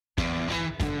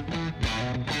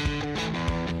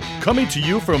Coming to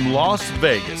you from Las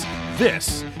Vegas,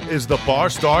 this is the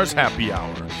Bar Stars Happy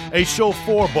Hour, a show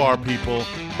for bar people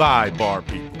by bar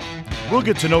people. We'll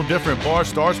get to know different bar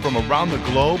stars from around the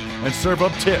globe and serve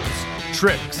up tips,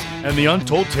 tricks, and the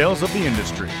untold tales of the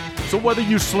industry. So whether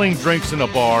you sling drinks in a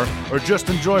bar or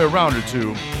just enjoy a round or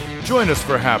two, join us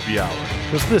for Happy Hour,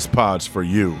 because this pod's for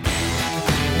you.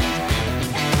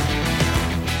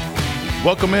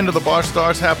 Welcome into the Bar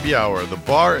Stars Happy Hour. The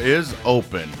bar is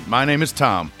open. My name is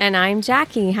Tom. And I'm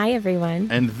Jackie. Hi, everyone.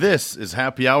 And this is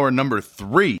Happy Hour number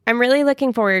 3. I'm really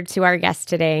looking forward to our guest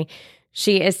today.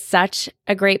 She is such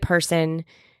a great person,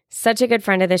 such a good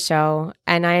friend of the show,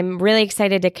 and I'm really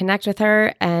excited to connect with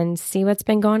her and see what's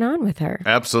been going on with her.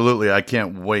 Absolutely. I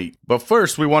can't wait. But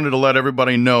first, we wanted to let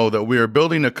everybody know that we are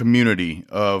building a community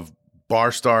of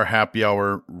Barstar Happy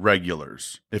Hour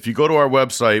regulars. If you go to our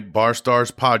website,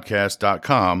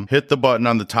 barstarspodcast.com, hit the button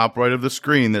on the top right of the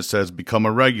screen that says Become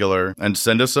a Regular and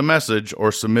send us a message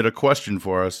or submit a question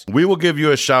for us. We will give you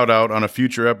a shout out on a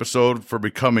future episode for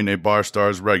becoming a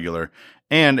Barstars regular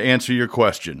and answer your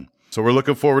question. So we're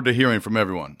looking forward to hearing from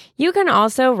everyone. You can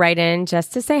also write in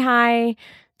just to say hi,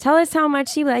 tell us how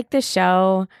much you like the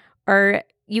show, or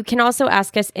you can also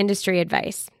ask us industry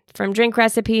advice. From drink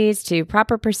recipes to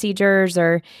proper procedures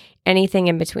or anything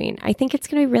in between. I think it's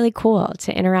going to be really cool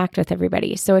to interact with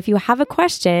everybody. So if you have a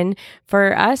question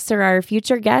for us or our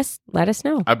future guests, let us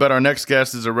know. I bet our next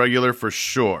guest is a regular for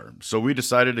sure. So we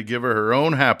decided to give her her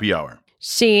own happy hour.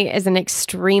 She is an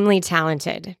extremely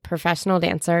talented professional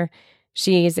dancer.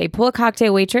 She's a pool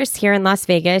cocktail waitress here in Las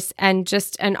Vegas and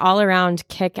just an all-around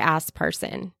kick-ass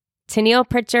person. Tennille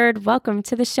Pritchard, welcome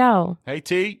to the show. Hey,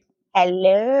 T.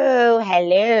 Hello.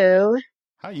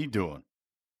 How you doing?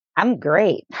 I'm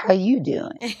great. How you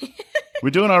doing? We're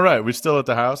doing all right. We're still at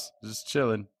the house, just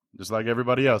chilling, just like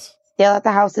everybody else. Still at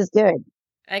the house is good.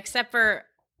 Except for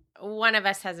one of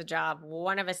us has a job,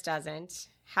 one of us doesn't.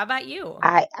 How about you?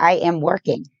 I am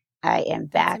working. I am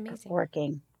back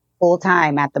working full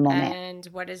time at the moment. And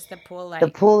what is the pool like? The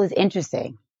pool is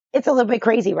interesting. It's a little bit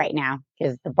crazy right now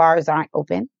because the bars aren't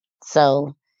open.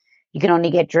 So you can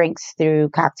only get drinks through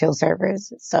cocktail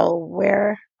servers. So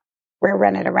we're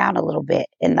running around a little bit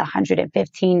in the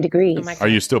 115 degrees. Oh, are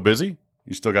you still busy?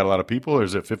 You still got a lot of people, or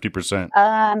is it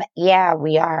 50%? Yeah,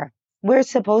 we are. We're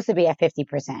supposed to be at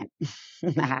 50%.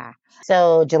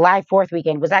 So July 4th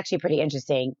weekend was actually pretty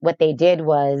interesting. What they did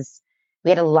was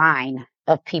we had a line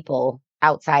of people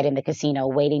outside in the casino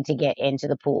waiting to get into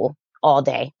the pool all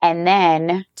day. And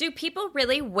then... Do people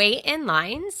really wait in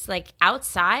lines, like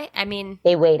outside? I mean...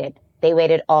 They waited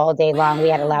all day long. We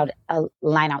had allowed a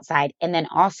line outside. And then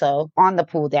also on the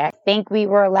pool deck, I think we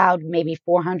were allowed maybe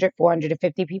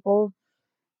 450 people.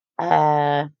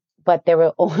 But there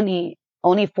were only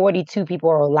 42 people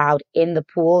were allowed in the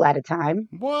pool at a time.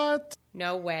 What?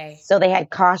 No way. So they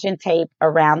had caution tape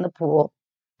around the pool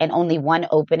and only one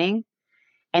opening.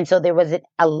 And so there was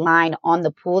a line on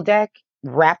the pool deck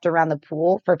wrapped around the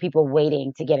pool for people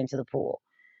waiting to get into the pool.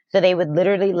 So they would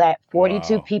literally let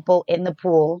 42 people in the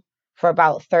pool for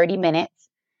about 30 minutes.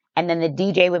 And then the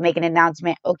DJ would make an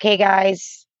announcement, okay,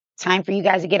 guys, time for you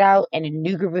guys to get out and a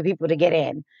new group of people to get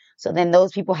in. So then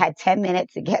those people had 10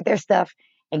 minutes to get their stuff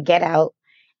and get out.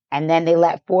 And then they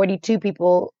let 42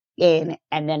 people in.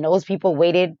 And then those people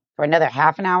waited for another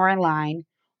half an hour in line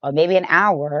or maybe an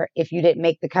hour if you didn't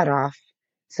make the cutoff.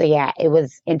 So yeah, it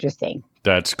was interesting.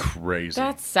 That's crazy.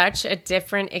 That's such a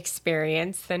different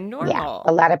experience than normal. Yeah,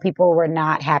 a lot of people were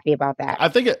not happy about that. I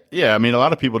think, a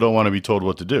lot of people don't want to be told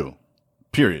what to do,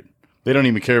 period. They don't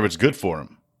even care if it's good for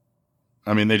them.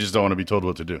 I mean, they just don't want to be told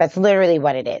what to do. That's literally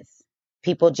what it is.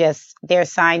 People there are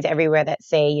signs everywhere that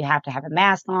say you have to have a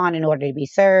mask on in order to be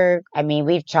served. I mean,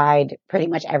 we've tried pretty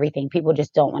much everything. People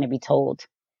just don't want to be told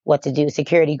what to do.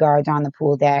 Security guards on the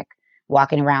pool deck,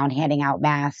 walking around, handing out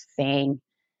masks, saying...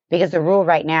 Because the rule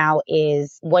right now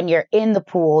is when you're in the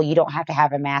pool, you don't have to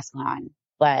have a mask on.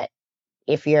 But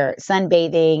if you're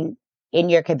sunbathing in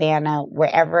your cabana,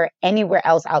 anywhere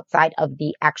else outside of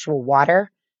the actual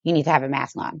water, you need to have a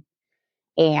mask on.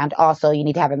 And also you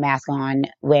need to have a mask on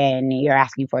when you're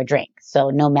asking for a drink. So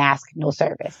no mask, no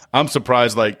service. I'm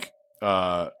surprised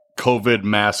COVID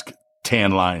mask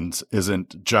tan lines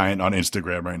isn't giant on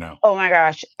Instagram right now. Oh my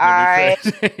gosh. I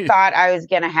thought I was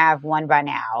going to have one by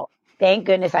now. Thank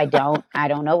goodness I don't. I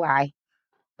don't know why,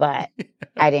 but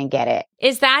I didn't get it.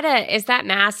 Is that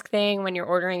mask thing when you're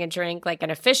ordering a drink like an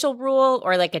official rule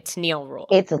or like a Tennille rule?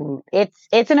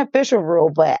 It's an official rule,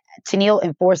 but Tennille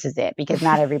enforces it because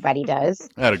not everybody does.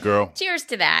 Atta girl. Cheers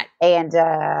to that. And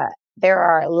there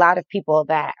are a lot of people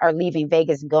that are leaving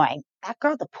Vegas and going, that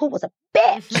girl at the pool was a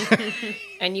bitch.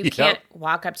 And you Yep. can't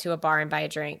walk up to a bar and buy a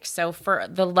drink. So for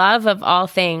the love of all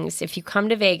things, if you come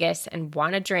to Vegas and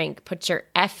want a drink, put your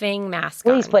effing mask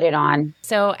Please on. put it on.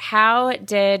 So how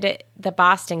did the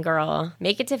Boston girl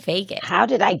make it to Vegas? How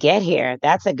did I get here?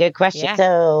 That's a good question. Yeah.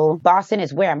 So Boston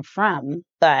is where I'm from,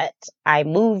 but I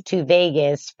moved to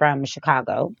Vegas from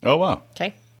Chicago. Oh, wow.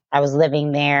 Okay. I was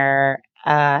living there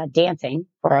dancing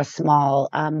for a small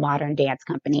modern dance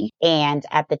company. And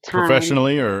at the time,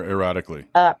 Professionally or erotically?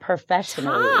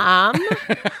 Professionally. Tom,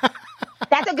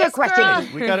 That's a good question. girl.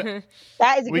 We gotta,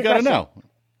 That is a we good gotta question. know.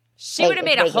 She Hey, would have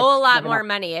it's made a Vegas. whole lot Never more know.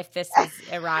 money if this was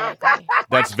erotically.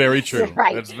 That's very true. You're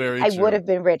right. That's very I true. would have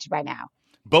been rich by now.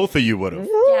 Both of you would have.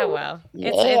 Yeah, well,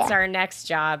 Yeah. it's our next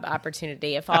job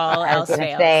opportunity if all I was else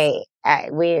gonna fails. say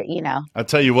we're I'll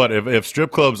tell you what, if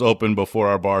strip clubs open before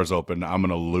our bars open, I'm going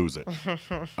to lose it.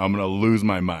 I'm going to lose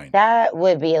my mind. that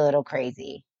would be a little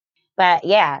crazy. But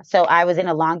yeah, so I was in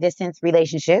a long distance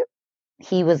relationship.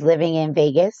 He was living in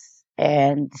Vegas,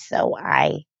 and so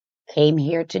I came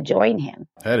here to join him.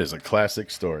 That is a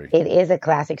classic story. It is a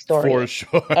classic story. For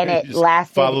sure. And it You just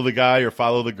lasted- Follow the guy or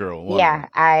follow the girl. one of Yeah, them.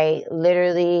 I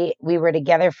literally, we were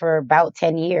together for about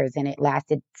 10 years, and it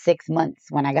lasted 6 months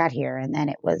when I got here, and then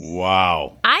it was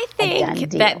Wow. I done think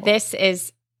deal. that this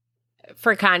is,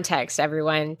 for context,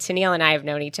 everyone, Tennille and I have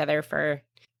known each other for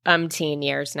umpteen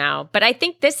years now. But I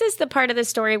think this is the part of the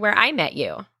story where I met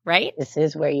you, right? this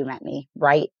is where you met me,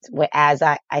 right? As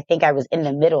I think I was in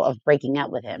the middle of breaking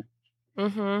up with him.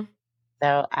 Mm-hmm.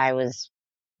 So I was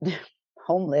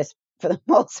homeless for the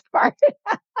most part.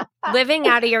 Living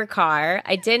out of your car.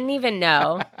 I didn't even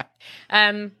know.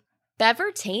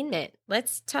 Bevertainment.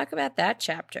 Let's talk about that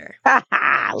chapter.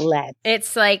 Let's.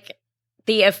 It's like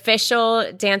the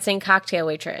official dancing cocktail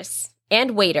waitress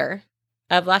and waiter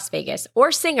of Las Vegas,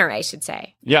 or singer, I should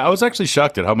say. Yeah, I was actually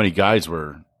shocked at how many guys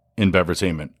were in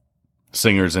Bevertainment,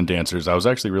 singers and dancers. I was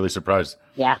actually really surprised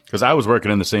Yeah. because I was working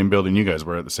in the same building you guys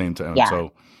were at the same time. Yeah.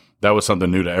 So that was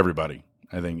something new to everybody,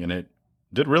 I think. And it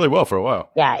did really well for a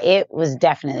while. Yeah, it was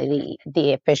definitely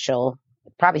the official,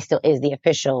 probably still is the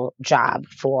official job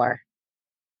for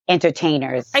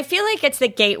entertainers. I feel like it's the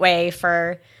gateway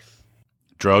for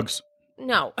Drugs?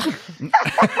 no.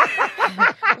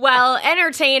 Well,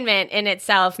 entertainment in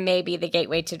itself may be the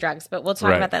gateway to drugs, but we'll talk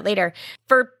Right. about that later.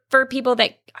 For people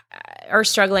that are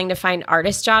struggling to find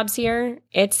artist jobs here,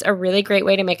 it's a really great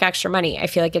way to make extra money. I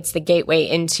feel like it's the gateway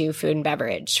into food and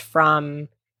beverage from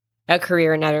a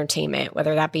career in entertainment,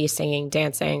 whether that be singing,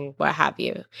 dancing, what have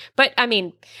you. But I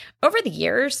mean, over the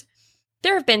years,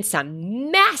 there have been some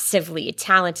massively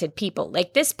talented people.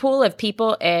 Like this pool of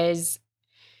people is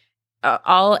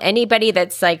anybody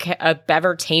that's like a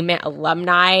Bevertainment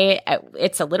alumni.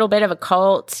 It's a little bit of a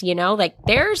cult, you know. Like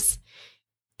there's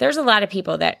a lot of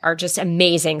people that are just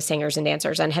amazing singers and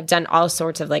dancers and have done all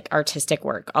sorts of like artistic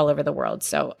work all over the world.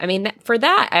 So I mean, for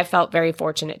that, I felt very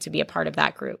fortunate to be a part of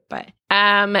that group. But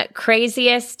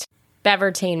craziest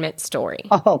Bevertainment story.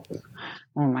 Oh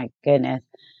my goodness.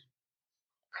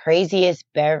 Craziest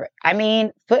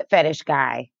foot fetish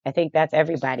guy. I think that's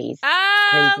everybody's. Oh,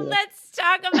 Craziest. let's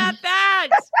talk about that.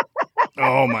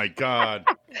 Oh, my God.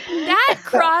 That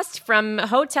crossed from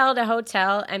hotel to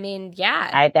hotel. I mean,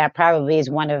 yeah. That probably is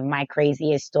one of my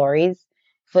craziest stories.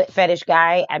 Foot fetish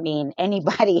guy. I mean,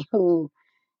 anybody who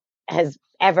has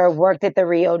ever worked at the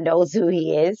Rio knows who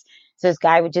he is. So this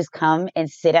guy would just come and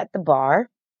sit at the bar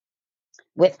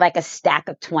with like a stack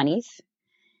of 20s.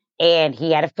 And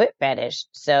he had a foot fetish.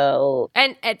 So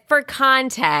And for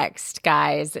context,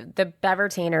 guys, the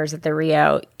Bevertainers at the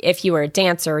Rio, if you were a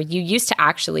dancer, you used to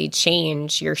actually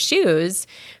change your shoes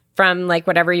from like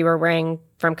whatever you were wearing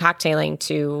from cocktailing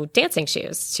to dancing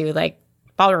shoes to like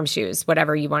ballroom shoes,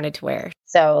 whatever you wanted to wear.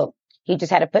 So he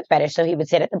just had a foot fetish. So he would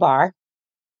sit at the bar,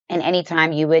 and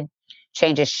anytime you would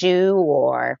change a shoe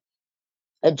or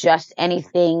adjust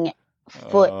anything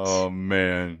foot Oh,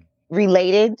 man.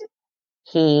 related,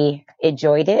 he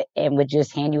enjoyed it and would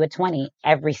just hand you a 20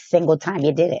 every single time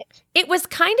you did it. It was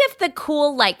kind of the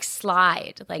cool like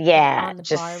slide, like Yeah, on the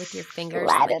just bar with your fingers,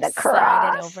 slide like, it across.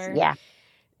 slide it over. Yeah.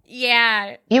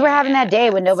 Yeah. You were having that day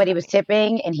when that's nobody was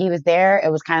tipping and he was there.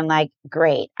 It was kind of like,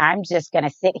 great, I'm just going to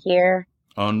sit here,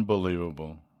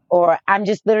 Unbelievable. or I'm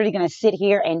just literally going to sit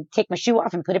here and take my shoe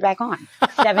off and put it back on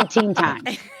 17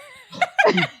 times.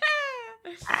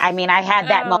 I mean, I had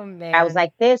that Oh, moment. man. I was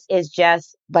like, this is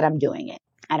just, but I'm doing it.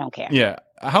 I don't care. Yeah.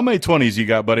 How many 20s you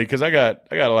got, buddy? Because I got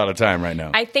a lot of time right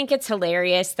now. I think it's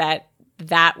hilarious that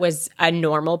was a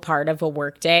normal part of a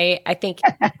workday. I think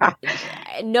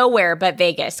nowhere but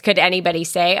Vegas could anybody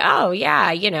say, oh,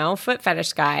 yeah, foot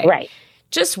fetish guy. Right.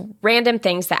 just random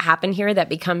things that happen here that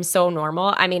become so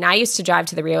normal. I mean, I used to drive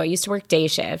to the Rio. I used to work day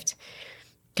shift,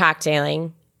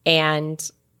 cocktailing,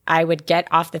 and I would get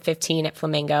off the 15 at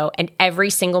Flamingo, and every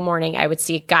single morning I would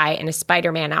see a guy in a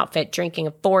Spider-Man outfit drinking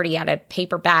a 40 out of a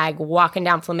paper bag walking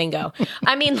down Flamingo.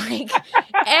 I mean, like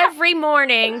every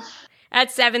morning at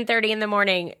 7:30 in the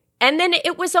morning. And then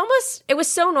it was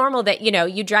so normal that, you know,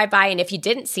 you drive by and if you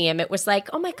didn't see him, it was like,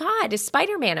 oh my God, is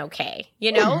Spider-Man okay?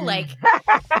 You know, like.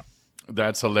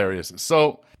 That's hilarious.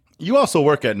 So you also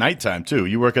work at nighttime too.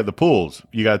 You work at the pools.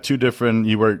 You got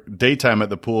you work daytime at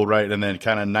the pool, right? And then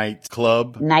kind of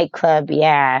nightclub. Nightclub,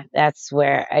 yeah. That's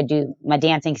where I do my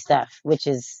dancing stuff, which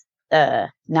is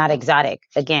not exotic.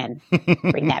 Again,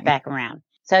 bring that back around.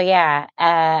 So yeah,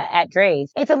 at Drai's,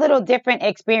 it's a little different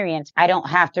experience. I don't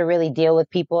have to really deal with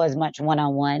people as much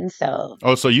one-on-one. So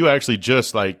so you actually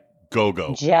just like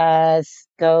go. Just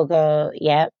go.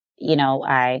 Yep. You know,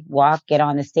 I walk, get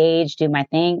on the stage, do my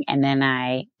thing, and then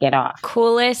I get off.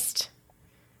 Coolest,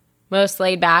 most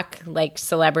laid back, like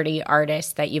celebrity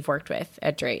artist that you've worked with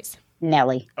at Drai's?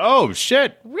 Nelly. Oh,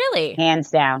 shit. Really? Hands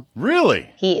down. Really?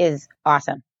 He is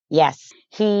awesome. Yes.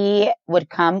 He would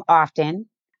come often.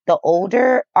 The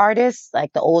older artists,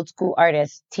 like the old school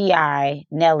artists, T.I.,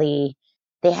 Nelly,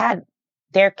 they had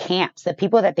their camps. The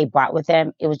people that they brought with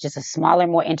them, it was just a smaller,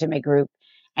 more intimate group.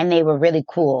 And they were really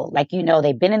cool. Like, you know,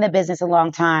 they've been in the business a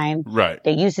long time. Right.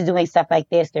 They're used to doing stuff like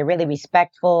this. They're really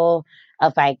respectful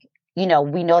of, like, you know,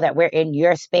 we know that we're in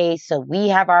your space. So we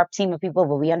have our team of people,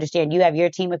 but we understand you have your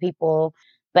team of people.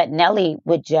 But Nelly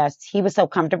he was so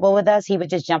comfortable with us. He would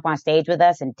just jump on stage with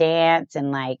us and dance.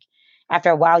 And like, after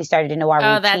a while, he started to know our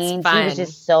routines. That's fun. He was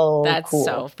just so That's cool.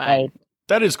 so fun. Like,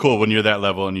 that is cool when you're that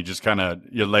level and you just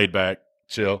you're laid back,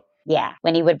 chill. Yeah.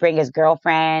 When he would bring his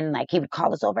girlfriend, like he would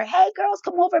call us over. Hey, girls,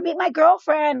 come over, meet my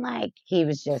girlfriend. Like he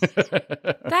was just.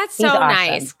 That's so awesome.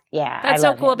 nice. Yeah. That's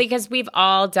so cool because we've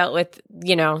all dealt with,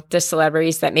 you know, the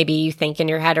celebrities that maybe you think in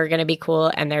your head are going to be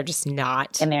cool and they're just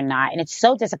not. And they're not. And it's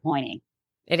so disappointing.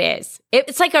 It is.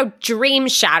 It's like a dream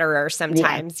shatterer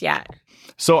sometimes. Yeah.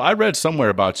 So I read somewhere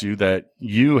about you that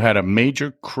you had a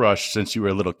major crush since you were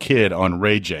a little kid on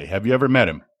Ray J. Have you ever met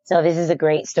him? So this is a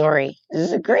great story.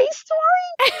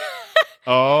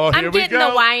 Oh, here I'm we getting go.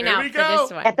 the wine Here out we for go.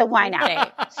 this one. Get the wine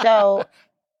out. So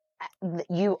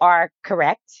you are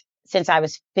correct. Since I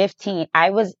was 15, I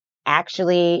was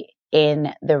actually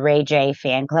in the Ray J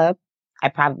fan club. I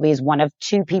probably was one of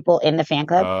 2 people in the fan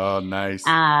club. Oh, nice.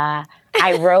 I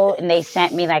wrote and they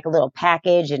sent me like a little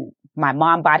package and my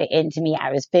mom bought it into me.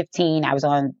 I was 15. I was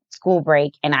on school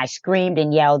break and I screamed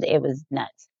and yelled. It was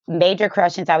nuts. Major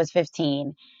crush since I was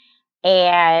 15.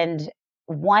 And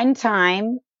one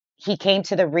time he came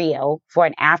to the Rio for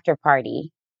an after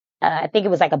party. I think it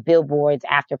was like a Billboard's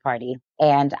after party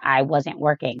and I wasn't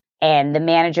working. And the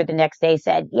manager the next day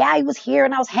said, yeah, he was here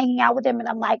and I was hanging out with him. And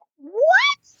I'm like,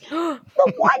 what?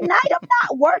 The one night I'm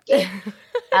not working.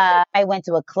 I went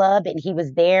to a club and he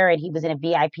was there and he was in a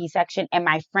VIP section and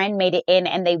my friend made it in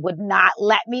and they would not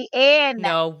let me in.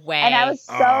 No way. And I was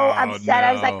so upset. No.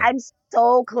 I was like, I'm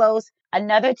so close.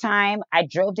 Another time I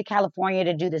drove to California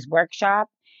to do this workshop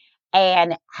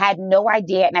and had no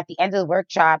idea. And at the end of the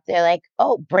workshop, they're like,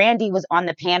 oh, Brandy was on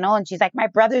the panel. And she's like, my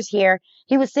brother's here.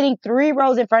 He was sitting 3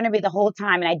 rows in front of me the whole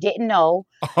time. And I didn't know.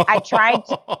 I tried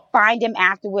to find him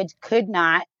afterwards, could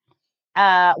not.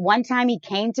 One time he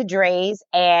came to Drai's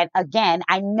and again,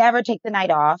 I never take the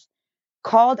night off,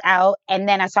 called out. And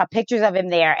then I saw pictures of him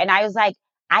there. And I was like,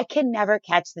 I can never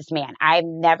catch this man.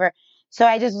 So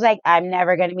I just was like, I'm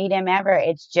never going to meet him ever.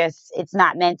 It's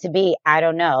not meant to be. I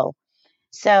don't know.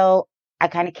 So I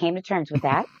kind of came to terms with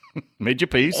that. Made your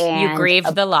peace. And you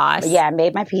grieved the loss. Yeah, I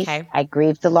made my peace. Okay. I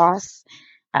grieved the loss.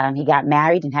 He got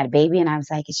married and had a baby. And I was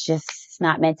like, it's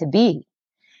not meant to be.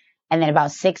 And then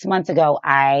about 6 months ago,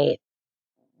 I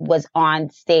was on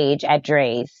stage at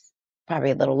Drai's,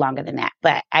 probably a little longer than that.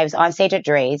 But I was on stage at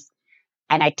Drai's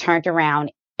and I turned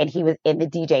around and he was in the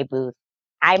DJ booth.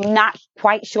 I'm not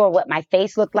quite sure what my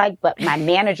face looked like, but my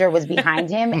manager was behind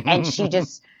him and she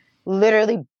just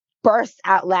literally burst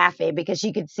out laughing because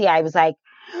she could see I was like,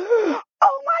 oh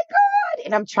my God.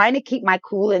 And I'm trying to keep my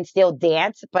cool and still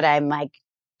dance, but I'm like,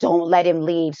 don't let him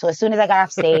leave. So as soon as I got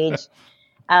off stage,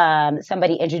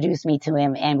 somebody introduced me to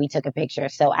him and we took a picture.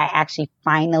 So I actually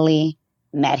finally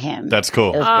met him. That's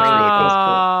cool. It was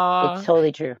cool. It's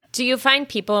totally true. Do you find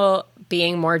people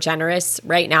being more generous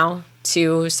right now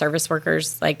to service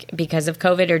workers, like because of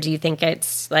COVID, or do you think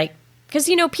it's like, because,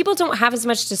 you know, people don't have as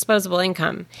much disposable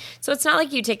income. So it's not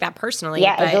like you take that personally.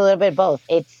 Yeah, but it's a little bit of both.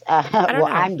 It's, know.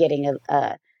 I'm getting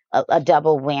a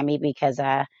double whammy because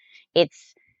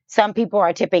it's Some people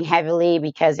are tipping heavily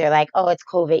because they're like, oh, it's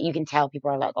COVID. You can tell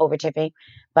people are like over tipping.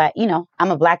 But,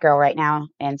 I'm a Black girl right now.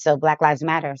 And so Black Lives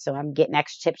Matter. So I'm getting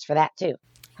extra tips for that too.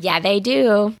 Yeah, they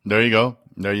do. There you go.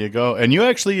 There you go. And you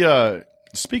actually,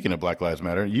 speaking of Black Lives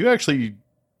Matter, you actually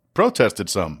protested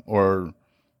some or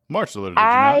marched a little, did you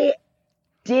not? I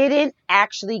didn't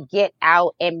actually get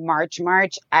out and march.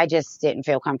 I just didn't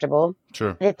feel comfortable.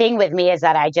 Sure. The thing with me is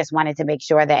that I just wanted to make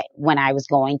sure that when I was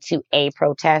going to a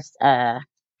protest,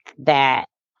 that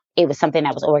it was something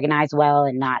that was organized well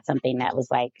and not something that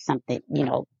was like something,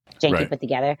 janky Right. put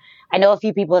together. I know a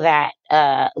few people that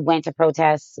went to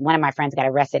protests. One of my friends got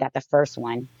arrested at the first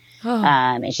one.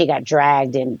 And she got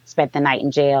dragged and spent the night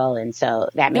in jail. And so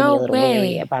that made me a No little way.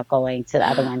 wary about going to the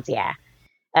other ones. Yeah.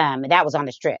 That was on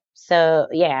the Strip. So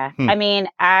yeah, I mean,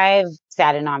 I've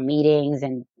sat in on meetings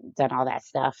and done all that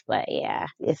stuff, but yeah,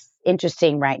 it's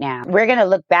interesting right now. We're going to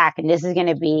look back and this is going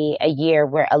to be a year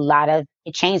where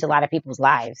it changed a lot of people's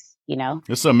lives,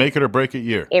 This is a make it or break it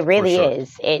year. It really for sure.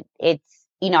 is. It's,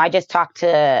 I just talked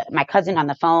to my cousin on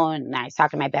the phone and I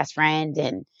talked to my best friend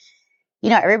and,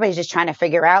 everybody's just trying to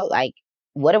figure out like,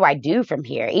 what do I do from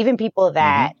here? Even people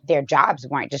that their jobs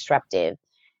weren't disruptive,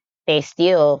 they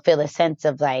still feel a sense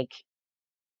of like,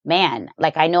 man,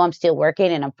 like I know I'm still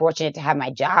working and I'm fortunate to have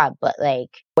my job, but like,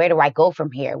 where do I go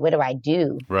from here? What do I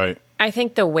do? Right. I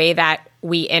think the way that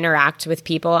we interact with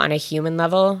people on a human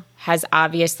level has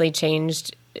obviously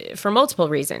changed for multiple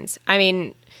reasons. I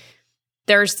mean,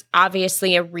 there's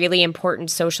obviously a really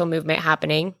important social movement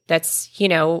happening that's,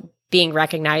 being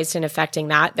recognized and affecting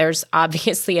that. There's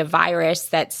obviously a virus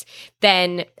that's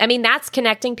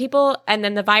connecting people, and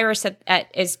then the virus that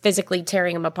is physically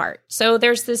tearing them apart. So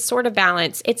there's this sort of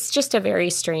balance. It's just a very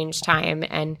strange time.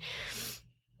 And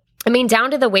I mean,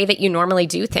 down to the way that you normally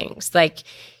do things. Like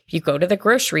you go to the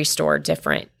grocery store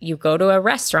different. You go to a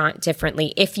restaurant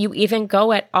differently. If you even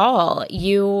go at all,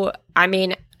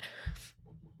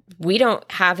 we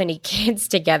don't have any kids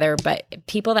together, but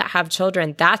people that have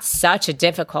children, that's such a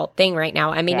difficult thing right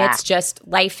now. I mean, It's just,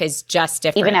 life is just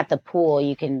different. Even at the pool,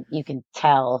 you can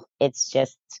tell it's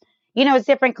just, it's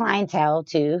different clientele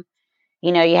too.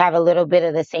 You have a little bit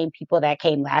of the same people that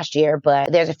came last year,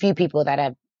 but there's a few people that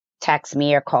have texted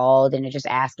me or called and are just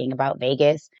asking about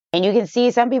Vegas. And you can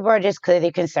see some people are just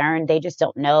clearly concerned. They just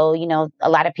don't know. A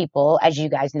lot of people, as you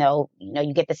guys know,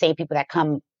 you get the same people that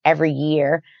come every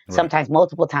year, sometimes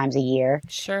multiple times a year.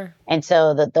 Sure. And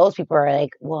so those people are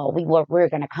like, well, we're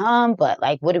going to come, but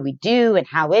like, what do we do? And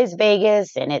how is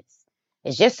Vegas? And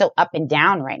it's just so up and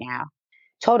down right now.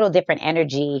 Total different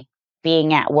energy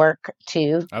being at work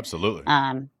too. Absolutely.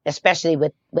 Especially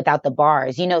without the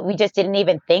bars. We just didn't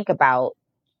even think about,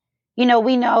 we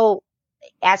know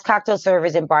as cocktail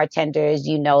servers and bartenders,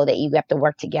 that you have to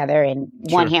work together and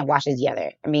one hand washes the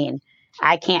other. I mean,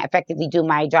 I can't effectively do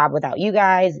my job without you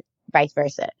guys, vice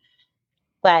versa.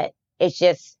 But it's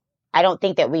just, I don't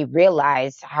think that we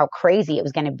realized how crazy it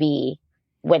was going to be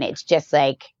when it's just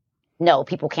like, no,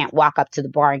 people can't walk up to the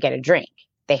bar and get a drink.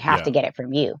 They have to get it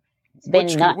from you. It's been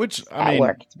nuts at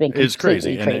work. It's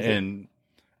crazy. crazy. And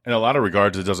in a lot of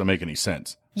regards, it doesn't make any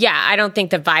sense. Yeah, I don't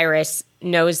think the virus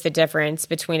knows the difference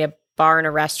between a bar and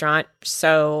a restaurant.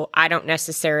 So I don't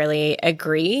necessarily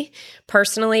agree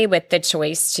personally with the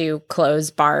choice to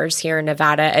close bars here in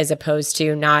Nevada, as opposed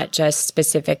to not just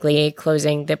specifically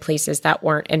closing the places that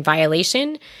weren't in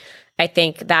violation. I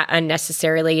think that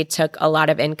unnecessarily took a lot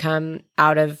of income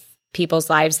out of people's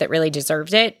lives that really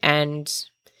deserved it. And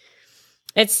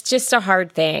it's just a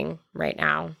hard thing right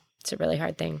now. It's a really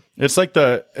hard thing. It's like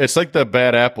the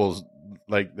bad apples.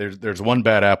 Like there's one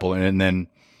bad apple and then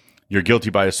you're guilty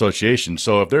by association.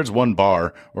 So if there's one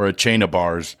bar or a chain of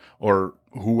bars or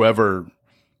whoever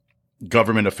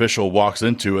government official walks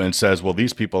into and says, well,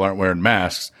 these people aren't wearing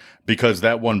masks because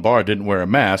that one bar didn't wear a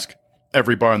mask,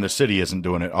 every bar in the city isn't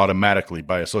doing it automatically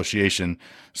by association.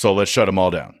 So let's shut them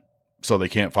all down. So they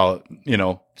can't follow,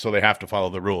 so they have to follow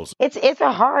the rules. It's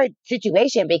a hard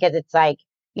situation because it's like,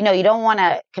 you don't want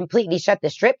to completely shut the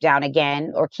Strip down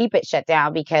again or keep it shut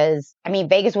down because,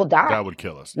 Vegas will die. That would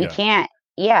kill us. We can't.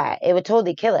 Yeah, it would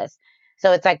totally kill us.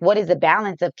 So it's like, what is the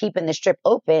balance of keeping the Strip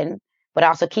open, but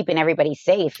also keeping everybody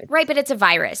safe? Right, but it's a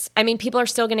virus. People are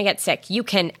still going to get sick. You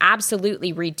can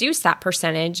absolutely reduce that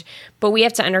percentage, but we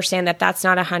have to understand that that's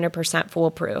not 100%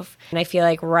 foolproof. And I feel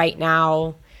like right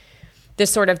now,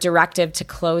 this sort of directive to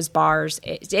close bars,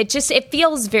 it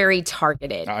feels very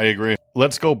targeted. I agree.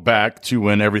 Let's go back to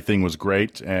when everything was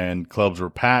great and clubs were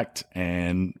packed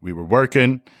and we were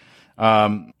working.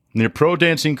 In your pro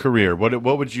dancing career, what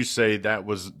would you say that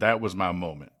was my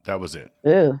moment? That was it.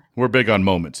 Ooh. We're big on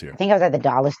moments here. I think I was at the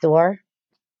dollar store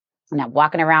and I'm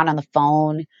walking around on the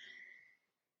phone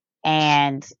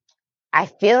And I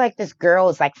feel like this girl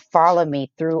is like following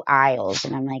me through aisles.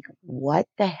 And I'm like, what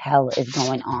the hell is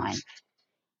going on?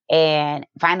 And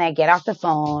finally I get off the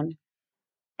phone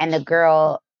and the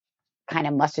girl kind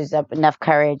of musters up enough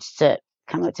courage to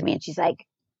come up to me and she's like,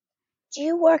 do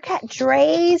you work at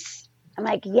Dre's? I'm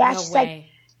like, yeah. No She's way. like,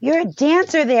 you're a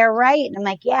dancer there, right? And I'm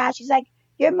like, yeah. She's like,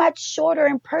 you're much shorter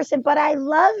in person, but I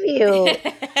love you.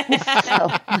 So,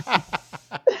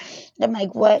 I'm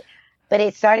like, what? But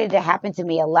it started to happen to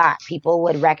me a lot. People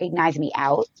would recognize me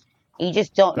out. You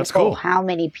just don't That's know cool. how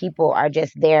many people are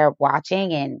just there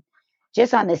watching and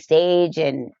just on the stage.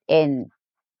 And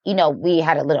you know, we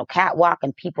had a little catwalk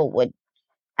and people would,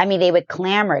 I mean, they would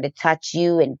clamor to touch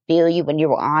you and feel you when you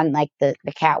were on like the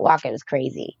catwalk. It was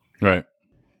crazy. Right.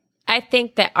 I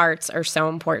think that arts are so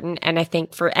important. And I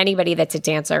think for anybody that's a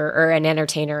dancer or an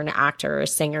entertainer, an actor or a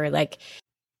singer, like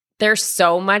there's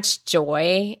so much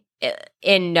joy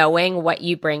in knowing what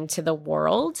you bring to the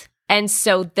world. And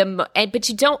so but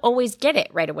you don't always get it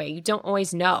right away. You don't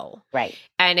always know. Right.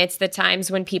 And it's the times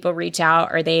when people reach out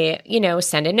or they, you know,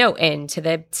 send a note in to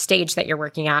the stage that you're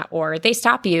working at, or they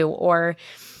stop you, or,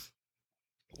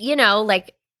 you know,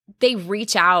 like they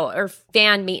reach out, or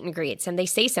fan meet and greets and they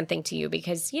say something to you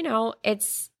because, you know,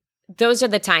 those are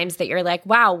the times that you're like,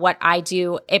 wow, what I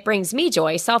do, it brings me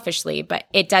joy selfishly, but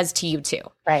it does to you too.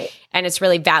 Right. And it's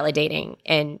really validating,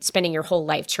 and spending your whole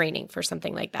life training for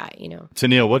something like that, you know?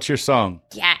 Tennille, what's your song?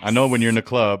 Yes. I know when you're in the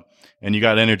club and you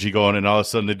got energy going and all of a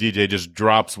sudden the DJ just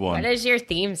drops one. What is your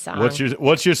theme song?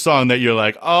 What's your song that you're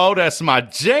like, oh, that's my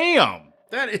jam?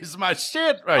 That is my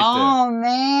shit right Oh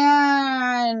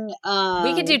man.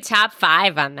 We could do top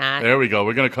 5 on that. there. There we go.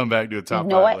 We're going to come back to a top You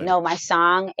know 5 what? later. No, my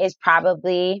song is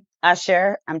probably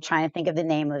Usher. I'm trying to think of the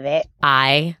name of it.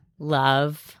 I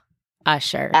love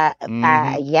Usher.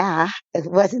 Yeah, it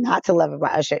was not to love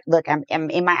about Usher. Look, I'm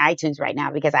in my iTunes right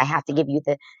now because I have to give you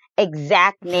the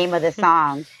exact name of the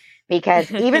song.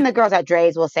 Because even the girls at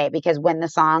Dre's will say it, because when the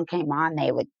song came on,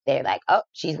 they're like, oh,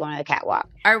 she's going to the catwalk.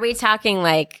 Are we talking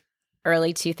like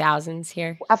early 2000s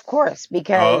here? Of course,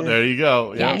 because Oh, there you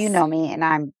go. Yeah. Yes. you know me, and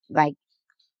I'm like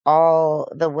all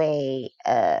the way.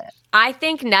 I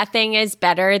think nothing is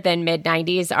better than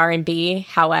mid-90s R&B.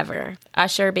 However,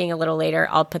 Usher being a little later,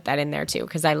 I'll put that in there too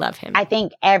because I love him. I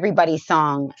think everybody's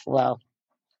song, well,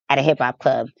 at a hip hop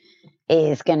club,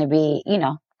 is going to be, you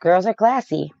know, girls are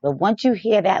classy, but once you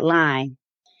hear that line,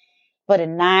 put a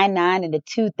 99 and a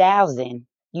 2000,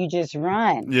 you just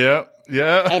run. Yeah.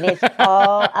 Yeah. And it's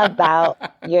all about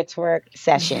your twerk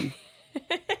session.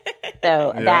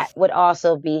 So Yeah. that would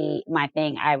also be my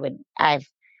thing. I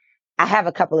have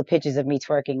a couple of pictures of me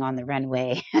twerking on the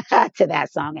runway to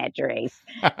that song at Dre's.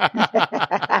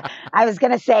 I was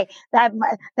gonna say that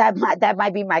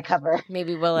might be my cover.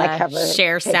 Maybe we'll My cover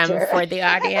share some picture. for the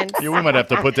audience. Yeah, we might have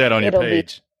to put that on your It'll be-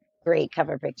 page. Great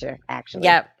cover picture, actually.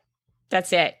 Yep.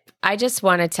 That's it. I just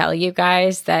want to tell you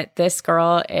guys that this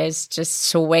girl is just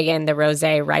swinging the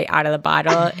rosé right out of the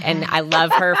bottle, and I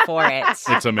love her for it.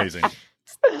 It's amazing.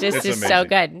 This It's is so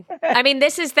amazing. good. I mean,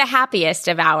 this is the happiest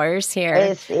of hours here.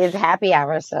 It's happy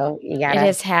hour, so you gotta. It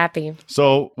is happy.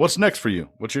 So, what's next for you?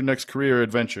 What's your next career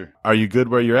adventure? Are you good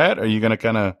where you're at? Are you going to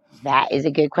kind of That is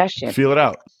a good question. feel it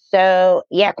out? So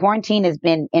yeah, quarantine has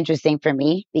been interesting for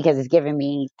me because it's given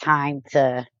me time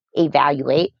to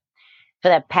evaluate. For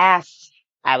the past,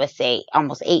 I would say,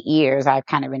 almost 8 years, I've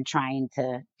kind of been trying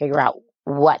to figure out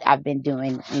what I've been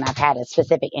doing, and I've had a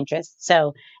specific interest.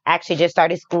 So I actually just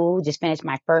started school, just finished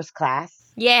my first class.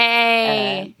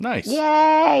 Yay. Nice.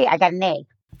 Yay! I got an A.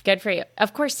 Good for you.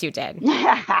 Of course you did.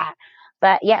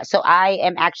 But yeah, so I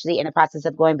am actually in the process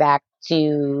of going back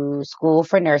to school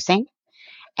for nursing,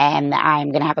 and I'm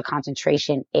going to have a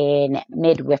concentration in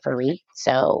midwifery.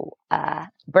 So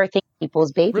birthing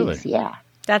people's babies. Really? Yeah.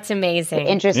 That's amazing.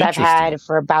 The interest I've Interesting. had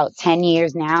for about 10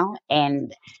 years now.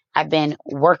 And I've been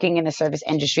working in the service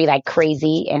industry like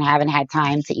crazy and haven't had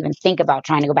time to even think about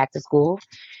trying to go back to school.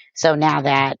 So now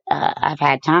that I've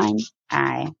had time,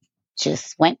 I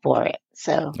just went for it.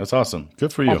 So That's awesome.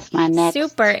 Good for you. that's my next.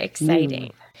 Super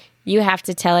exciting. You have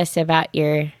to tell us about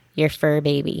your fur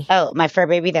baby. Oh, my fur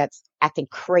baby that's acting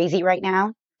crazy right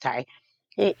now. Sorry.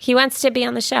 He wants to be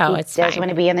on the show. He It's does fine. want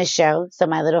to be on the show. So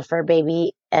my little fur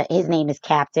baby, his name is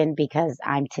Captain because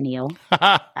I'm Tennille.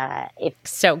 If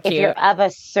So if cute. you're of a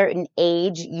certain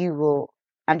age, you will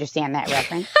understand that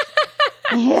reference.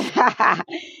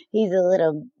 He's a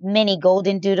little mini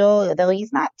golden doodle, though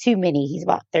he's not too mini. He's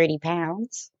about 30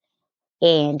 pounds.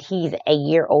 And he's a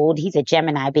year old. He's a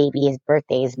Gemini baby. His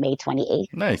birthday is May 28th.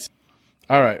 Nice.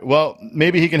 All right. Well,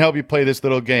 maybe he can help you play this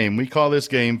little game. We call this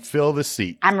game Fill the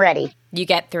Seat. I'm ready. You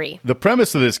get 3. The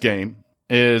premise of this game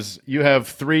is you have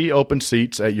 3 open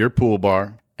seats at your pool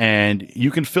bar, and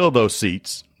you can fill those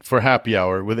seats for happy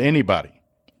hour with anybody,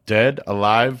 dead,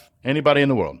 alive, anybody in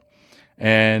the world.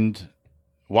 And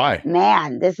why?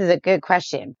 Man, this is a good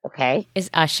question. Okay. Is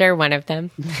Usher one of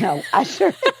them? No,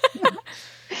 Usher.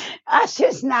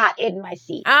 Usher's not in my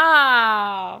seat.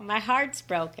 Oh, my heart's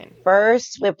broken.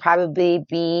 First would probably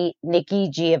be Nikki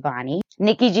Giovanni.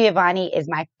 Nikki Giovanni is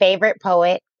my favorite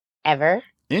poet ever.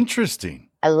 Interesting.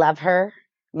 I love her.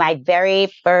 My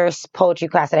very first poetry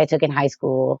class that I took in high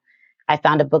school, I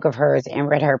found a book of hers and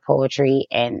read her poetry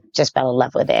and just fell in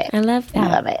love with it. I love that.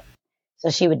 I love it. So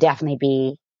she would definitely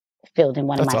be filled in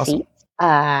one of my seats.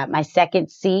 My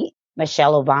second seat,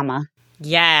 Michelle Obama.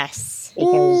 Yes.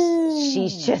 Because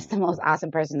she's just the most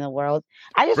awesome person in the world.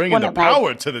 I just bringing the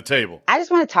power to the table. I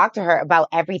just want to talk to her about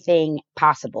everything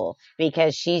possible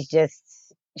because she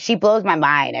blows my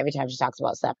mind every time she talks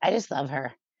about stuff. I just love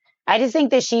her. I just think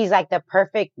that she's like the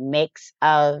perfect mix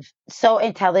of so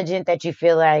intelligent that you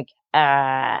feel like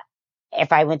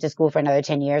if I went to school for another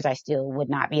 10 years, I still would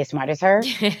not be as smart as her.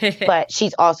 But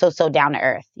she's also so down to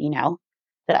earth, you know?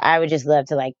 So I would just love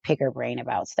to like pick her brain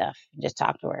about stuff and just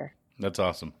talk to her. That's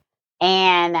awesome.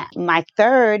 And my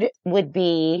third would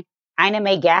be Ina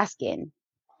May Gaskin,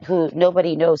 who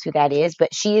nobody knows who that is,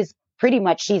 but she's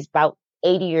about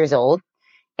 80 years old.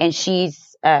 And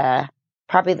she's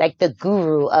probably like the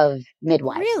guru of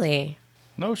midwives. Really?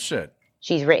 No shit.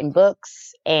 She's written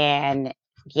books and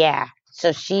yeah.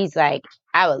 So she's like,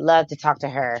 I would love to talk to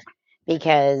her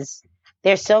because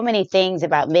there's so many things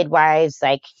about midwives,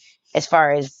 like as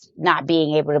far as not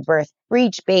being able to birth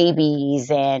breech babies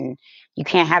and you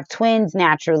can't have twins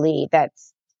naturally.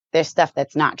 There's stuff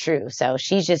that's not true. So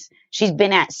she's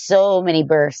been at so many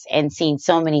births and seen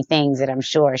so many things that I'm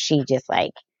sure she's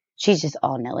just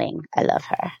all knowing. I love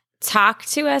her. Talk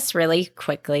to us really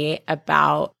quickly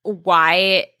about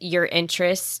why your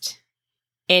interest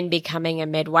in becoming a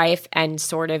midwife and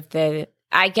sort of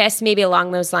I guess maybe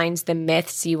along those lines, the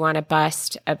myths you want to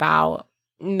bust about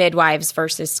midwives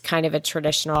versus kind of a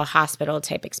traditional hospital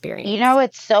type experience. You know,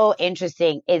 what's so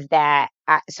interesting is that,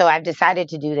 I've decided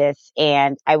to do this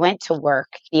and I went to work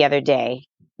the other day.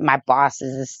 My boss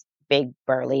is this big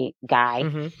burly guy.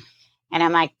 Mm-hmm. And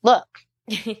I'm like, look,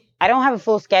 I don't have a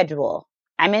full schedule.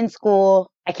 I'm in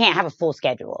school. I can't have a full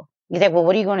schedule. He's like, well,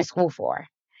 what are you going to school for?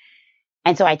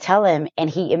 And so I tell him and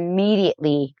he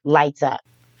immediately lights up.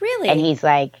 Really? And he's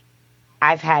like,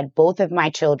 I've had both of my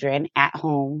children at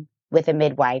home with a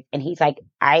midwife. And he's like,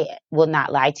 I will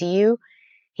not lie to you.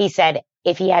 He said,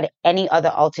 if he had any other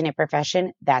alternate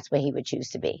profession, that's what he would choose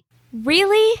to be.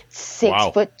 Really?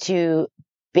 6'2"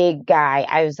 big guy.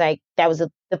 I was like, that was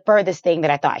the furthest thing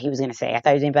that I thought he was going to say. I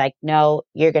thought he was going to be like, no,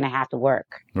 you're going to have to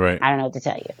work. Right. I don't know what to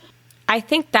tell you. I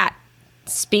think that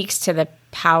speaks to the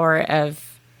power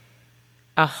of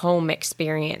a home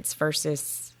experience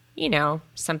versus,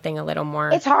 something a little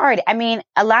more. It's hard. I mean,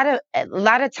 a lot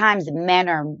of times men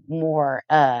are more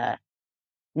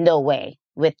no way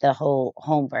with the whole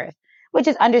home birth, which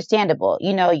is understandable.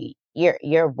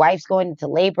 Your wife's going into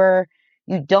labor.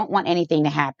 You don't want anything to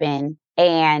happen.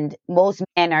 And most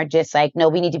men are just like, no,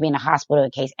 we need to be in a hospital in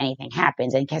case anything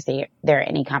happens, in case there are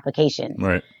any complications.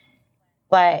 Right.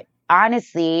 But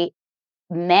honestly,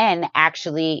 men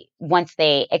actually, once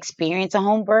they experience a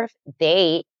home birth,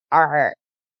 they are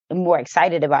more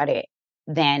excited about it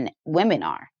than women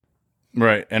are.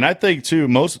 Right. And I think too,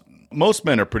 most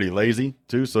men are pretty lazy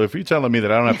too. So if you're telling me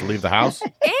that I don't have to leave the house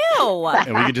Ew.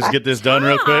 and we can just get this done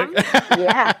real quick.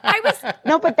 Yeah.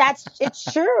 No, but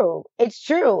it's true. It's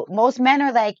true. Most men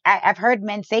are like, I've heard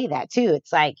men say that too.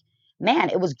 It's like, man,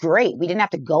 it was great. We didn't have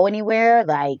to go anywhere.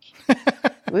 Like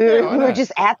we were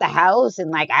just at the house and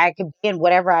like I could be in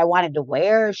whatever I wanted to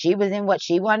wear. She was in what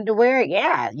she wanted to wear.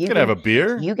 Yeah. You can have a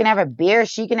beer. You can have a beer.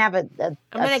 She can have I'm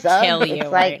going to kill you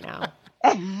right now.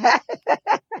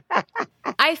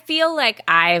 I feel like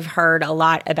I've heard a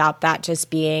lot about that just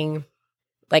being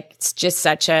like, it's just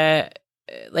such a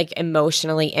like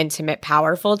emotionally intimate,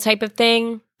 powerful type of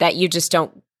thing that you just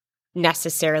don't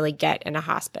necessarily get in a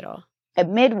hospital. A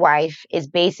midwife is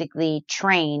basically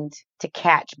trained to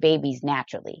catch babies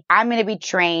naturally. I'm going to be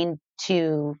trained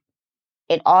to,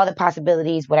 in all the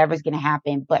possibilities, whatever's going to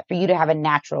happen, but for you to have a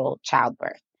natural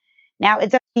childbirth. Now,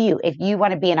 it's up to you. If you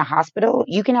want to be in a hospital,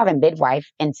 you can have a midwife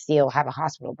and still have a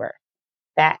hospital birth.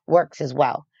 That works as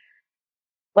well.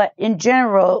 But in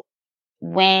general,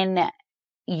 when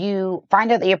you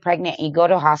find out that you're pregnant and you go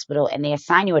to a hospital and they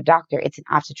assign you a doctor, it's an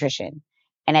obstetrician.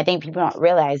 And I think people don't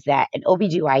realize that an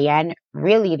OBGYN,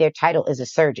 really their title is a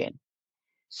surgeon.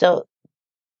 So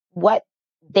what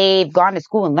they've gone to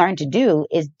school and learned to do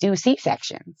is do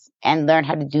C-sections. and learn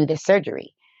how to do this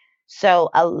surgery. So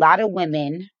a lot of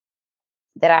women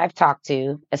that I've talked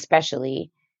to,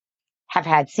 especially, have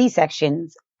had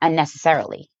C-sections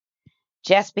unnecessarily,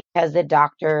 just because the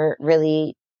doctor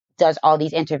really does all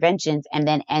these interventions and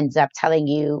then ends up telling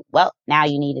you, well, now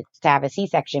you need to have a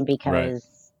C-section because,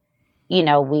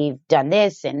 we've done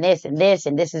this and this and this,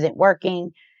 and this isn't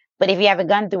working. But if you haven't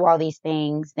gone through all these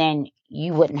things, then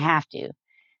you wouldn't have to.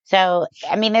 So,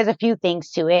 I mean, there's a few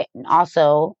things to it. And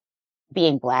also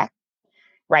being Black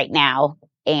right now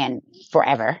and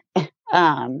forever,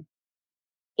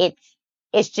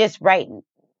 it's just right.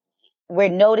 We're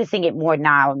noticing it more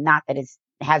now. Not that it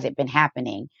hasn't been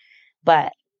happening,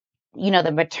 but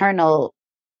the maternal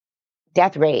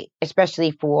death rate,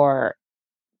 especially for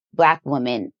Black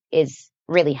women, is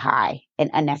really high and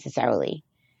unnecessarily.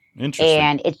 Interesting.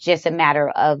 And it's just a matter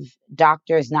of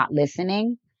doctors not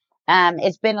listening.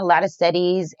 It's been a lot of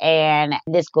studies, and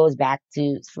this goes back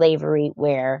to slavery,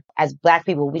 where as Black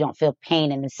people, we don't feel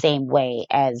pain in the same way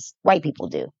as white people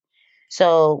do.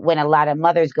 So when a lot of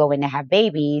mothers go in to have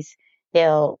babies,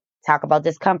 they'll talk about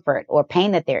discomfort or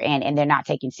pain that they're in, and they're not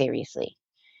taken seriously.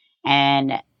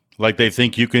 And like they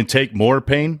think you can take more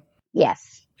pain?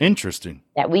 Yes. Interesting.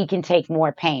 That we can take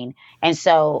more pain. And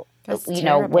so,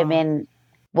 women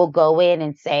will go in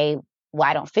and say, well,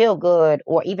 I don't feel good.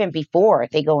 Or even before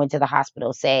they go into the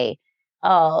hospital, say,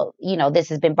 oh, this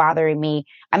has been bothering me.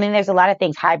 I mean, there's a lot of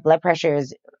things. High blood pressure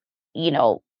is,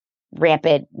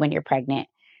 rampant when you're pregnant.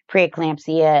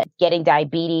 Preeclampsia, getting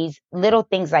diabetes, little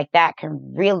things like that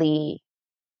can really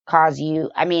cause you.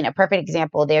 I mean, a perfect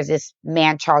example, there's this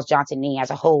man, Charles Johnson, he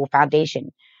has a whole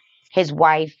foundation. His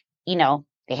wife,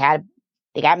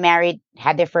 they got married,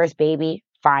 had their first baby,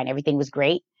 fine, everything was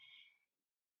great.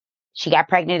 She got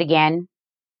pregnant again.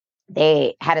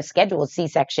 They had a scheduled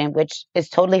C-section, which is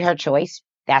totally her choice.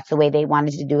 That's the way they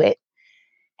wanted to do it.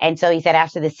 And so he said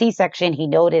after the C-section, he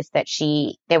noticed that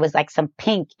there was like some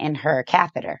pink in her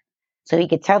catheter. So he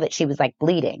could tell that she was like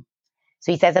bleeding.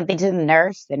 So he said something to the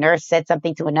nurse. The nurse said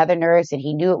something to another nurse, and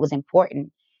he knew it was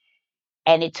important.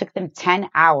 And it took them 10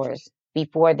 hours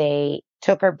before they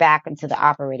took her back into the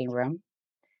operating room.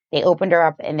 They opened her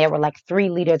up, and there were like 3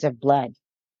 liters of blood,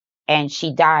 and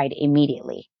she died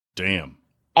immediately. Damn.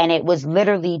 And it was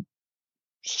literally,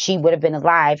 she would have been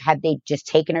alive had they just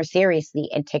taken her seriously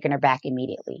and taken her back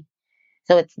immediately.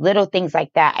 So it's little things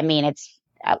like that. I mean, it's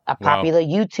a popular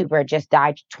YouTuber just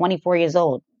died, 24 years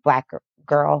old, Black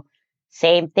girl.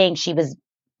 Same thing. She was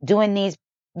doing these,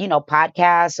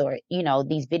 podcasts or,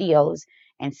 these videos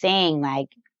and saying like,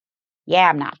 yeah,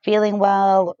 I'm not feeling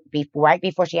well right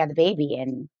before she had the baby.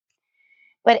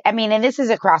 But I mean, and this is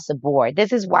across the board.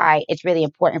 This is why it's really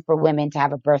important for women to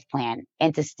have a birth plan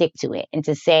and to stick to it and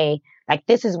to say, like,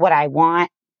 this is what I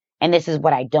want and this is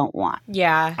what I don't want.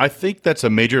 Yeah. I think that's a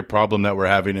major problem that we're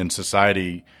having in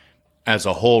society as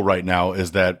a whole right now,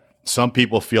 is that some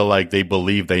people feel like they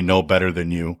believe they know better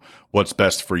than you what's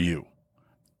best for you.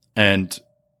 And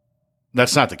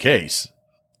that's not the case.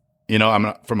 I'm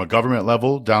not, from a government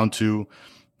level down to,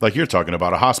 like you're talking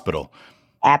about, a hospital.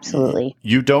 Absolutely.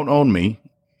 You don't own me.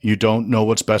 You don't know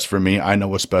what's best for me. I know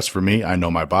what's best for me. I know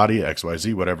my body,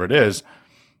 XYZ, whatever it is.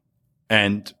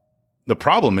 And the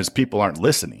problem is people aren't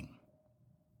listening.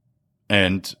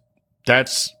 And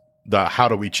that's how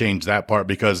do we change that part?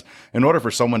 Because in order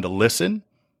for someone to listen,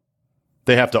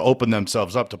 they have to open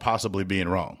themselves up to possibly being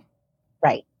wrong.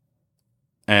 Right.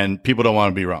 And people don't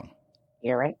want to be wrong.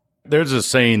 You're right. There's a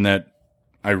saying that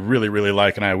I really, really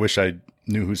like, and I wish I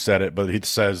knew who said it, but it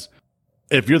says,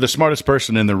 if you're the smartest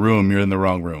person in the room, you're in the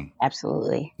wrong room.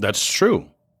 Absolutely. That's true.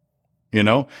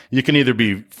 You can either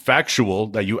be factual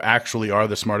that you actually are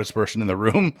the smartest person in the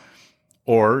room,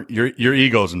 or your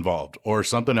ego's involved, or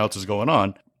something else is going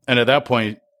on. And at that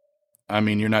point, I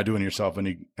mean, you're not doing yourself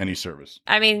any service.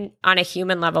 I mean, on a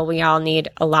human level, we all need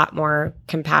a lot more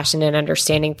compassion and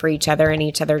understanding for each other and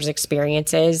each other's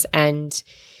experiences. And,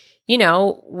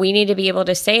 we need to be able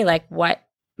to say, like, what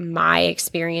my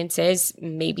experiences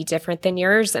may be different than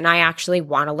yours, and I actually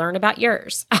want to learn about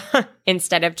yours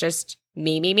instead of just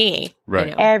me.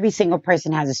 Right. Every single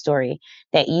person has a story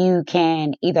that you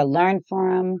can either learn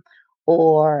from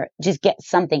or just get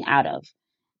something out of.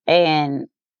 And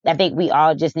I think we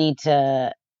all just need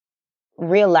to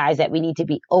realize that we need to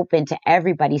be open to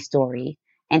everybody's story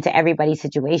and to everybody's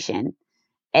situation,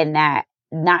 and that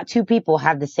not 2 people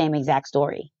have the same exact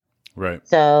story. Right.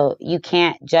 So you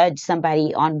can't judge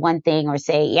somebody on one thing or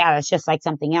say, yeah, that's just like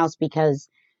something else, because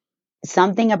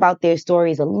something about their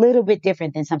story is a little bit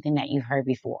different than something that you've heard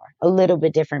before, a little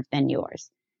bit different than yours.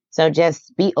 So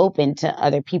just be open to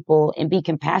other people and be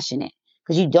compassionate,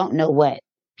 because you don't know what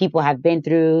people have been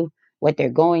through. what they're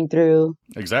going through.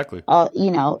 Exactly.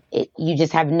 You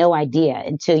just have no idea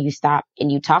until you stop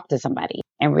and you talk to somebody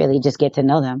and really just get to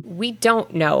know them. We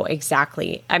don't know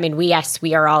exactly. I mean, we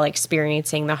are all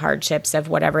experiencing the hardships of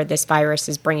whatever this virus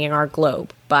is bringing our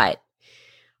globe. But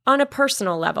on a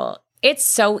personal level, it's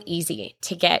so easy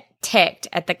to get ticked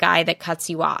at the guy that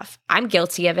cuts you off. I'm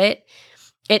guilty of it.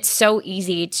 It's so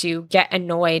easy to get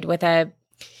annoyed with a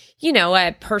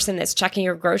person that's checking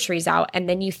your groceries out. And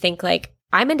then you think like,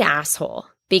 I'm an asshole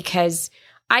because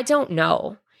I don't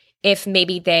know if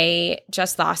maybe they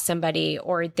just lost somebody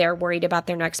or they're worried about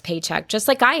their next paycheck, just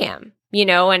like I am,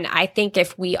 and I think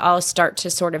if we all start to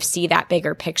sort of see that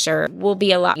bigger picture, we'll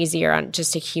be a lot easier on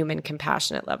just a human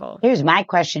compassionate level. Here's my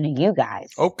question to you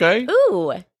guys. Okay.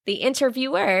 Ooh, the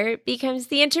interviewer becomes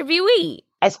the interviewee.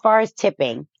 As far as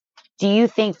tipping, do you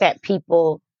think that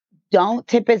people don't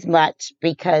tip as much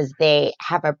because they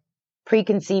have a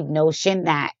preconceived notion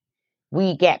that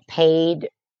we get paid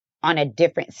on a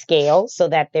different scale so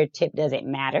that their tip doesn't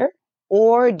matter?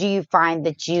 Or do you find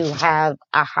that you have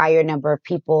a higher number of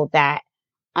people that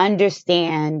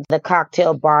understand the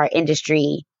cocktail bar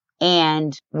industry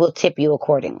and will tip you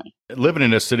accordingly? Living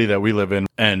in a city that we live in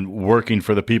and working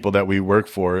for the people that we work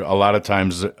for, a lot of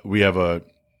times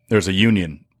there's a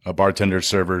union, a bartender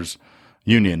servers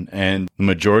union, and the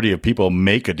majority of people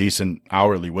make a decent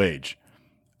hourly wage.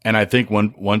 And I think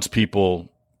once people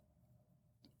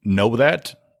know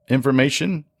that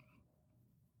information,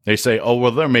 they say, oh,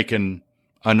 well, they're making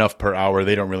enough per hour.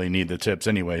 They don't really need the tips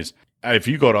anyways. If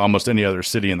you go to almost any other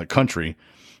city in the country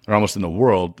or almost in the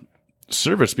world,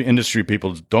 service industry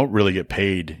people don't really get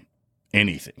paid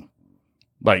anything.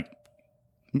 Like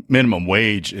minimum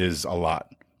wage is a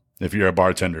lot if you're a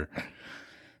bartender.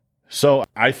 So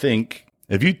I think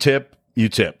if you tip, you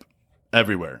tip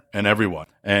everywhere and everyone.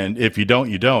 And if you don't,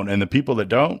 you don't. And the people that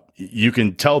don't, you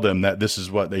can tell them that this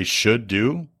is what they should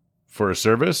do for a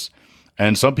service.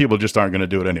 And some people just aren't going to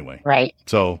do it anyway. Right.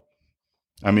 So,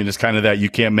 I mean, it's kind of that you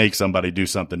can't make somebody do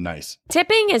something nice.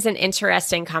 Tipping is an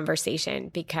interesting conversation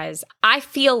because I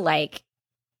feel like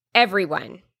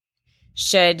everyone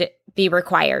should be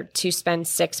required to spend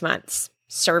 6 months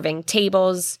serving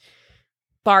tables,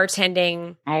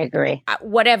 bartending. I agree.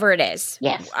 Whatever it is.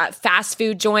 Yes. Fast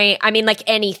food joint. I mean, like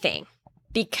anything.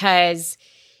 Because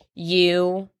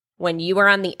when you are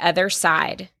on the other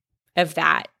side of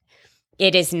that,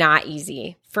 it is not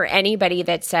easy. For anybody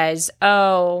that says,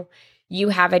 oh, you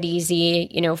have it easy,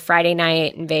 Friday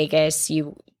night in Vegas,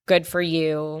 good for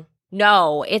you.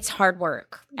 No, it's hard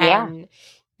work. Yeah. And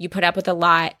you put up with a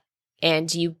lot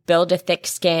and you build a thick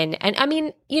skin. And I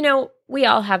mean, we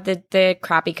all have the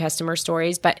crappy customer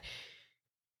stories, but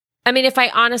I mean, if I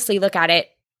honestly look at it,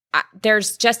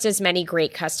 there's just as many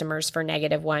great customers for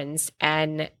negative ones.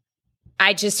 And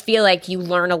I just feel like you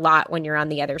learn a lot when you're on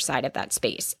the other side of that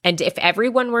space. And if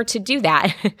everyone were to do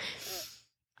that,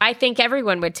 I think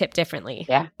everyone would tip differently.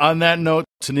 Yeah. On that note,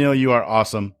 Tennille, you are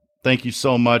awesome. Thank you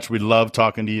so much. We love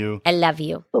talking to you. I love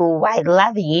you. Oh, I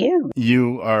love you.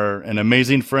 You are an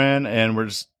amazing friend, and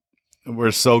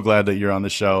we're so glad that you're on the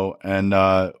show. And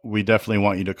we definitely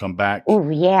want you to come back. Oh,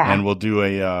 yeah. And we'll do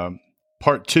a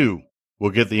part 2. We'll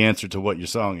get the answer to what your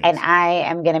song is. And I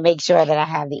am going to make sure that I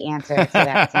have the answer to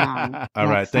that song. All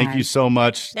right. Thank you so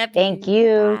much. Thank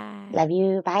you. Bye. Love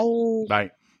you. Bye.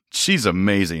 Bye. She's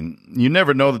amazing. You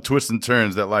never know the twists and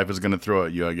turns that life is going to throw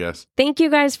at you, I guess. Thank you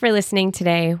guys for listening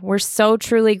today. We're so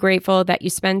truly grateful that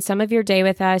you spend some of your day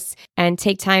with us and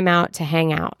take time out to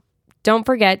hang out. Don't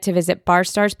forget to visit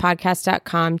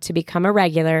barstarspodcast.com to become a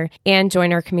regular and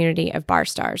join our community of Bar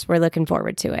Stars. We're looking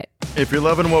forward to it. If you're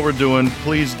loving what we're doing,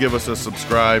 please give us a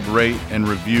subscribe, rate, and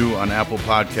review on Apple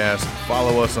Podcasts.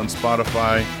 Follow us on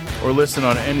Spotify or listen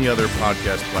on any other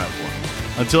podcast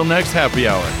platform. Until next happy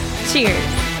hour.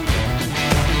 Cheers.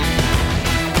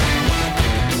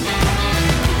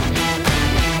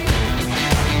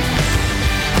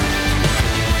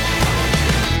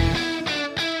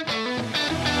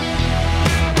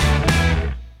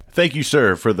 Thank you,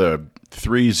 sir, for the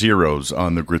 3 zeros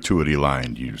on the gratuity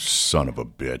line, you son of a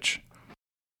bitch.